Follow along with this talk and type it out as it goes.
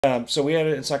So we had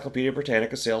an Encyclopedia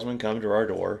Britannica salesman come to our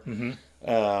door.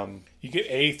 You get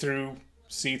A through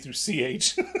C through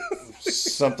CH.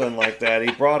 Something like that.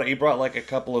 He brought like a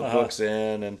couple of books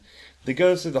in, and he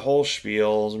goes through the whole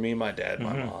spiel. Me and my dad,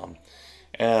 my mom,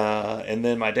 and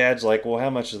then my dad's like, "Well,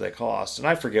 how much do they cost?" And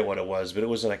I forget what it was, but it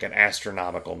was like an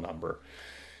astronomical number.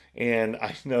 And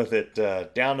I know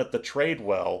that down at the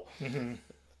Tradewell, a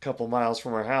couple miles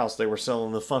from our house, they were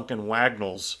selling the Funkin'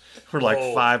 Wagnalls for like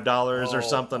 $5 or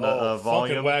something a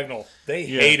volume. Funkin' Wagnall. They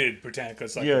hated Britannica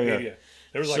Encyclopedia.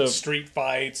 There was like street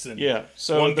fights, and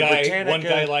so one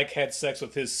guy like had sex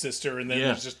with his sister, and then it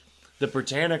was just the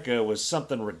Britannica was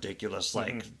something ridiculous,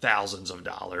 like thousands of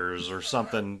dollars or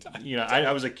something. You know,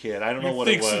 I was a kid. I don't know what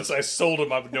it was. Since I sold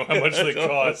them, I would know how much they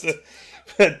cost.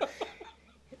 But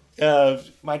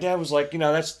my dad was like,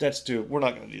 that's too. We're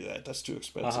not going to do that. That's too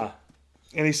expensive.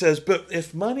 And he says, but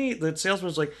if money, the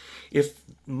salesman's like, if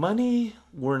money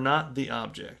were not the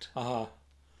object,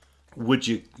 would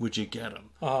you get them?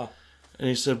 And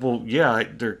he said, well, yeah,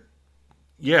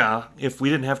 if we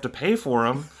didn't have to pay for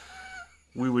them,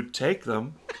 we would take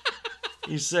them.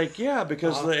 He's like, yeah,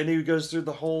 because and he goes through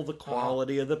the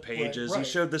quality of the pages. Right. He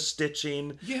showed the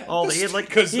stitching. Yeah, he had a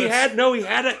volume.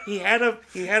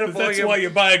 That's why you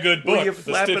buy a good book. Where you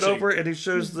flap it over, and he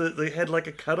shows the head like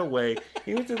a cutaway.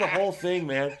 He went through the whole thing,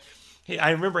 man.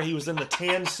 I remember he was in the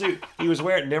tan suit. He was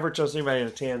wearing. Never trust anybody in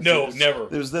a tan suit. No, never.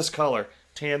 It was this color.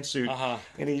 Tan suit,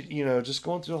 and he, just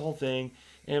going through the whole thing,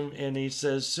 and he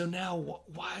says, so now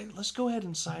why? Let's go ahead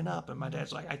and sign up. And my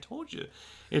dad's like, I told you,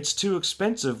 it's too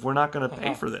expensive. We're not going to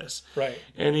pay for this. Right.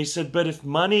 And he said, but if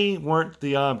money weren't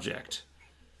the object,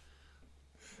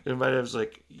 and my dad was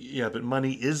like, yeah, but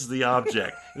money is the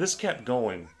object. This kept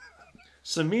going.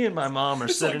 So me and my mom are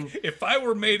sitting. Like, if I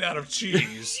were made out of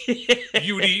cheese,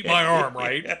 you would eat my arm,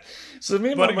 right? So me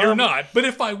and my mom, you're not. But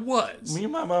if I was, me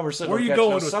and my mom are sitting. Where are you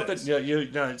going with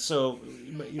this? So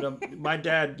my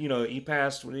dad, he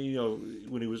passed when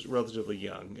he was relatively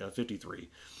young, 53.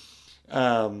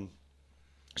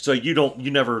 So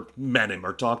you never met him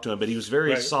or talked to him, but he was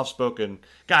very soft-spoken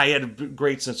guy. He had a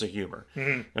great sense of humor.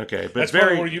 Okay, but that's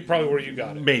probably where you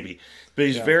got it. Maybe, but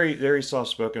he's very, very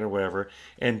soft-spoken or whatever,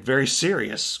 and very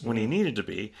serious when he needed to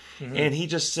be. And he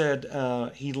just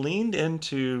said he leaned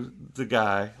into the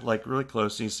guy like really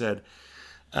close. And he said,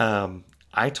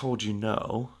 "I told you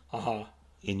no, and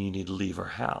you need to leave our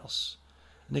house."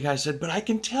 And the guy said, "But I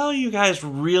can tell you guys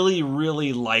really,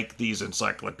 really like these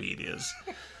encyclopedias."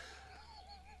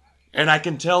 And I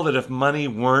can tell that if money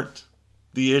weren't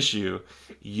the issue,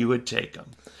 you would take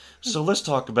them. So let's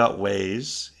talk about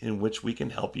ways in which we can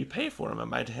help you pay for them.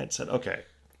 And my dad said, okay,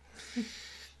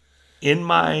 in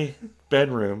my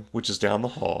bedroom, which is down the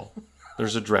hall,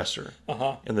 there's a dresser.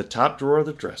 In the top drawer of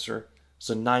the dresser is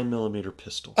a 9mm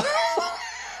pistol.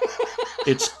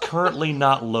 It's currently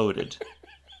not loaded.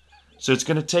 So it's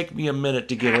going to take me a minute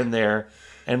to get in there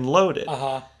and load it.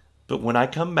 But when I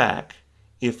come back,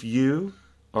 if you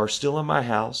are still in my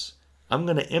house, I'm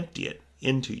going to empty it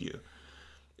into you.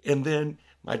 And then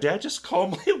my dad just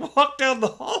calmly walked down the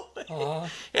hallway.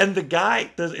 And the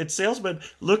guy, the salesman,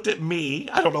 looked at me.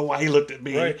 I don't know why he looked at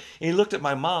me. Right. And he looked at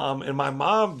my mom. And my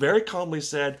mom very calmly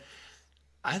said,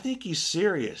 I think he's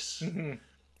serious.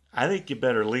 I think you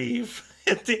better leave.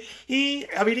 He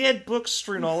had books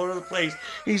strewn all over the place.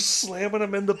 He's slamming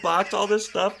them in the box, all this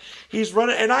stuff. He's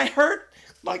running. And I heard...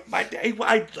 Like my day,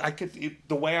 I could,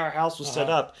 the way our house was set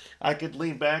up, I could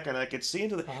lean back and I could see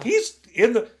into the. He's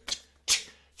in the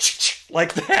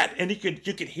like that, and you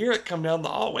could hear it come down the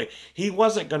hallway. He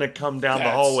wasn't going to come down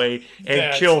the hallway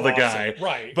and kill the guy,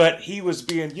 right? But he was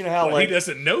being, he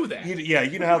doesn't know that.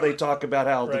 You know how they talk about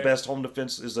how the best home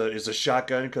defense is a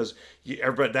shotgun because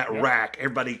everybody rack,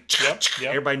 everybody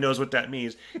knows what that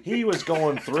means. He was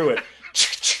going through it.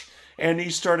 And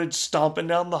he started stomping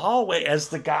down the hallway as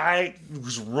the guy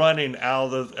was running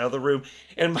out of the room.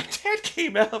 And my dad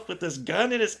came out with this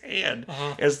gun in his hand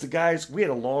as we had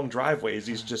a long driveway. As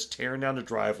he's just tearing down the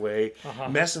driveway,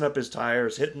 messing up his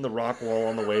tires, hitting the rock wall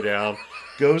on the way down,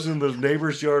 goes in the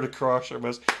neighbor's yard across from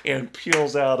us, and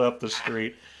peels out up the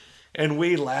street. And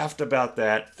we laughed about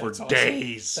that for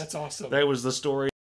days. That's awesome. That was the story.